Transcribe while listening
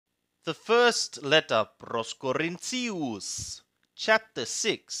The first letter pros Corinthians, chapter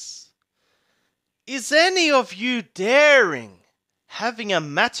 6. Is any of you daring, having a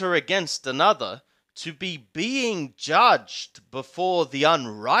matter against another, to be being judged before the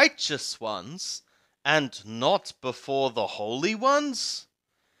unrighteous ones, and not before the holy ones?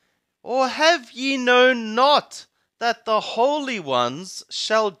 Or have ye known not that the holy ones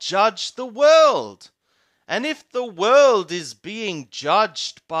shall judge the world? And if the world is being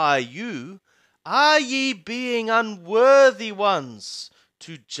judged by you, are ye being unworthy ones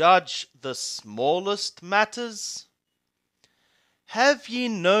to judge the smallest matters? Have ye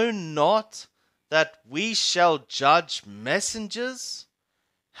known not that we shall judge messengers?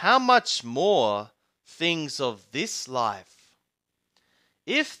 How much more things of this life?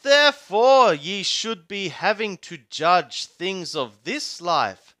 If therefore ye should be having to judge things of this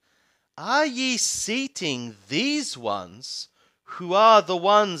life, are ye seating these ones, who are the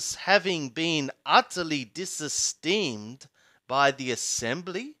ones having been utterly disesteemed by the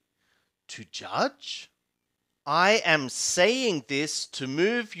assembly, to judge? I am saying this to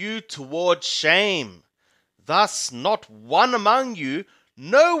move you toward shame. Thus not one among you,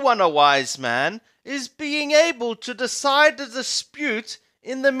 no one a wise man, is being able to decide a dispute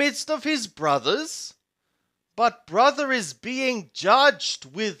in the midst of his brothers. But brother is being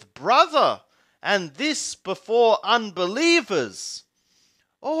judged with brother, and this before unbelievers.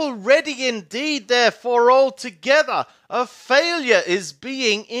 Already indeed, therefore, altogether a failure is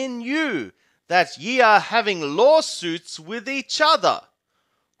being in you, that ye are having lawsuits with each other.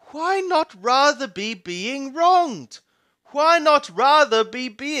 Why not rather be being wronged? Why not rather be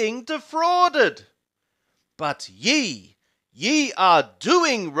being defrauded? But ye are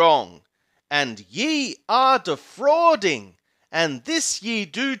doing wrong, and ye are defrauding, and this ye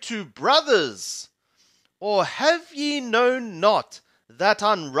do to brothers. Or have ye known not that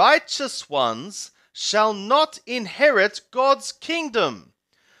unrighteous ones shall not inherit God's kingdom?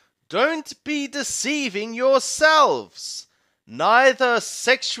 Don't be deceiving yourselves. Neither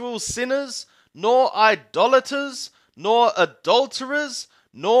sexual sinners, nor idolaters, nor adulterers,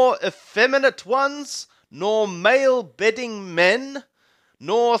 nor effeminate ones, nor male-bedding men,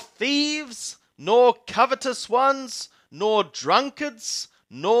 nor thieves, nor covetous ones, nor drunkards,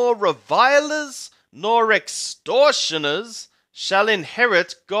 nor revilers, nor extortioners shall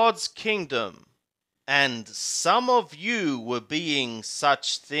inherit God's kingdom. And some of you were being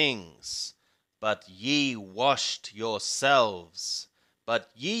such things, but ye washed yourselves, but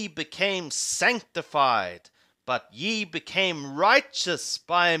ye became sanctified, but ye became righteous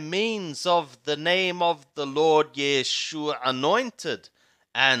by means of the name of the Lord Yeshua anointed,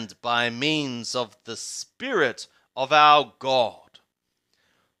 and by means of the Spirit of our God.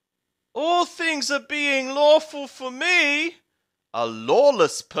 All things are being lawful for me, a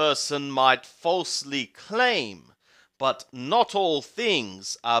lawless person might falsely claim, but not all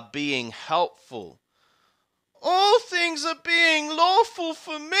things are being helpful. All things are being lawful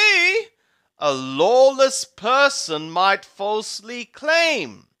for me, a lawless person might falsely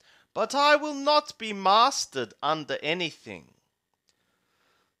claim, but I will not be mastered under anything.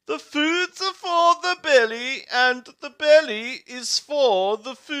 The foods are for the belly, and the belly is for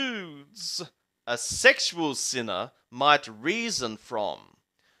the foods, a sexual sinner might reason from.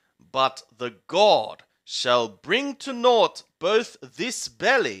 But the God shall bring to naught both this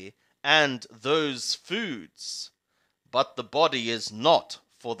belly and those foods. But the body is not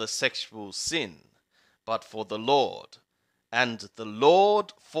for the sexual sin, but for the Lord, and the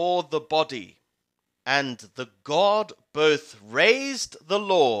Lord for the body. And the God both raised the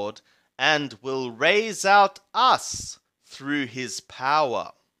Lord and will raise out us through his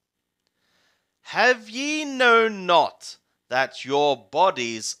power. Have ye known not that your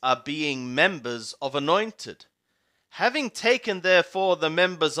bodies are being members of anointed? Having taken therefore the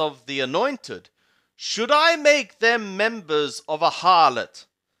members of the anointed, should I make them members of a harlot?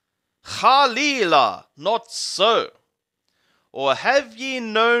 Chalila, not so. Or have ye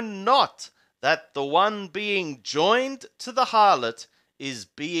known not that the one being joined to the harlot is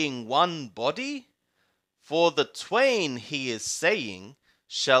being one body? For the twain, he is saying,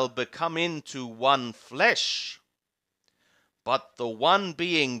 shall become into one flesh. But the one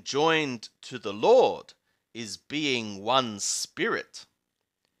being joined to the Lord is being one spirit.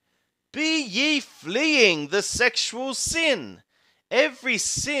 Be ye fleeing the sexual sin. Every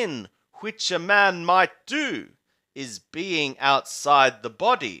sin which a man might do is being outside the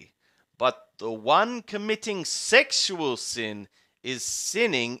body, but the one committing sexual sin is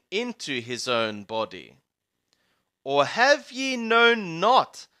sinning into his own body. Or have ye known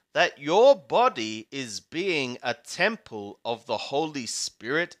not that your body is being a temple of the Holy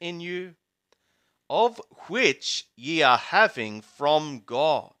Spirit in you, of which ye are having from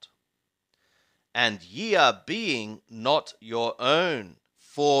God, and ye are being not your own,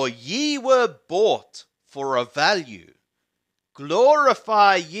 for ye were bought for a value.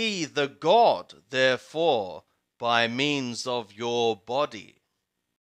 Glorify ye the God, therefore, by means of your body.